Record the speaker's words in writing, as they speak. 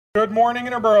Good morning,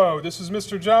 Interboro. This is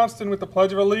Mr. Johnston with the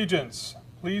Pledge of Allegiance.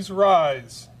 Please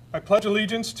rise. I pledge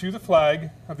allegiance to the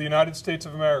flag of the United States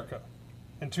of America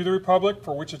and to the republic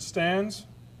for which it stands,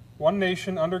 one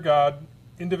nation under God,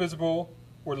 indivisible,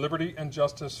 with liberty and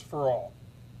justice for all.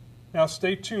 Now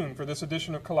stay tuned for this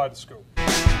edition of KScope.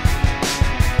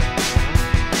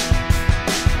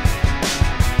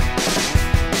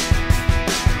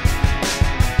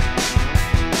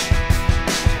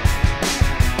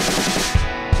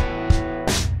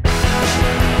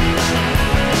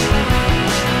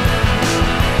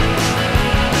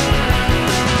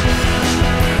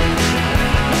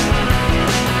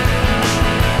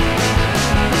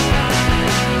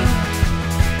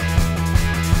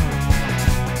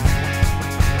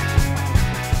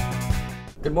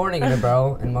 Good morning,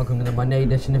 Interboro, and welcome to the Monday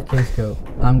edition of KScope.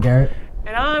 I'm Garrett.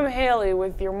 And I'm Haley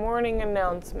with your morning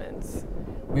announcements.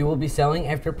 We will be selling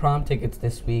after prom tickets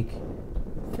this week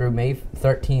through May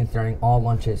 13th during all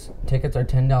lunches. Tickets are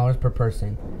 $10 per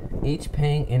person. Each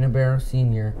paying Interboro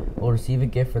senior will receive a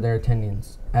gift for their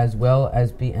attendance, as well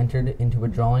as be entered into a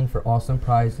drawing for awesome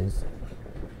prizes,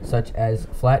 such as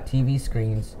flat TV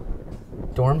screens,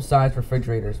 dorm-sized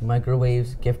refrigerators,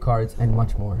 microwaves, gift cards, and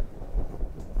much more.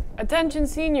 Attention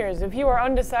seniors, if you are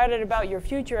undecided about your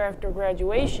future after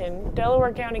graduation,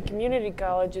 Delaware County Community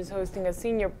College is hosting a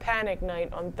senior panic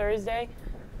night on Thursday,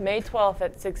 May 12th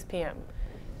at 6 p.m.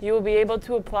 You will be able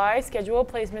to apply, schedule a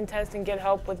placement test, and get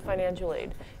help with financial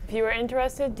aid. If you are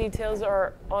interested, details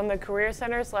are on the Career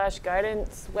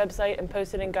Center/Guidance website and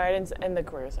posted in Guidance and the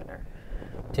Career Center.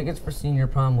 Tickets for senior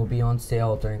prom will be on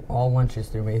sale during all lunches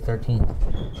through May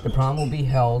 13th. The prom will be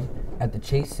held at the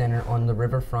Chase Center on the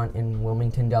riverfront in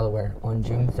Wilmington, Delaware on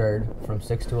June 3rd from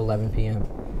 6 to 11 p.m.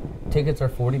 Tickets are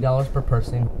 $40 per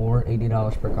person or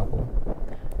 $80 per couple.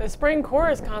 The Spring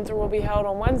Chorus Concert will be held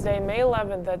on Wednesday, May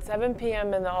 11th at 7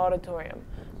 p.m. in the auditorium.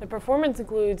 The performance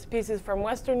includes pieces from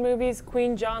Western movies,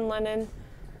 Queen, John Lennon,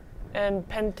 and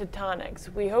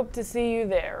Pentatonics. We hope to see you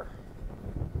there.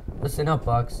 Listen up,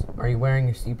 Bucks. Are you wearing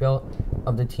your seatbelt?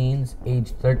 Of the teens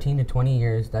aged 13 to 20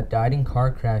 years that died in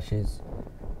car crashes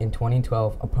in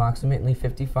 2012, approximately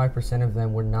 55% of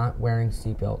them were not wearing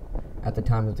seatbelt at the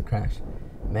time of the crash.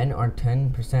 Men are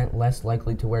 10% less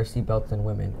likely to wear seatbelts than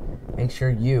women. Make sure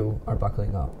you are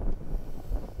buckling up.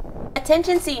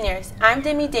 Attention seniors, I'm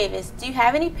Demi Davis. Do you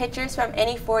have any pictures from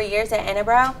any 4 years at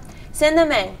Interboro? Send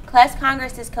them in. Class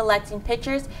Congress is collecting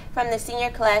pictures from the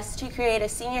senior class to create a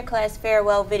senior class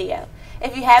farewell video.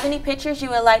 If you have any pictures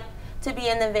you would like to be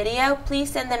in the video,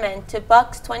 please send them in to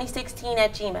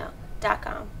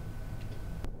bucks2016@gmail.com.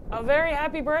 A very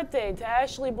happy birthday to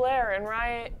Ashley Blair and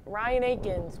Ryan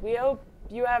Akins. We hope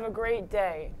you have a great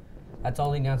day. That's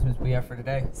all the announcements we have for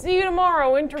today. See you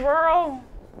tomorrow, Interboro.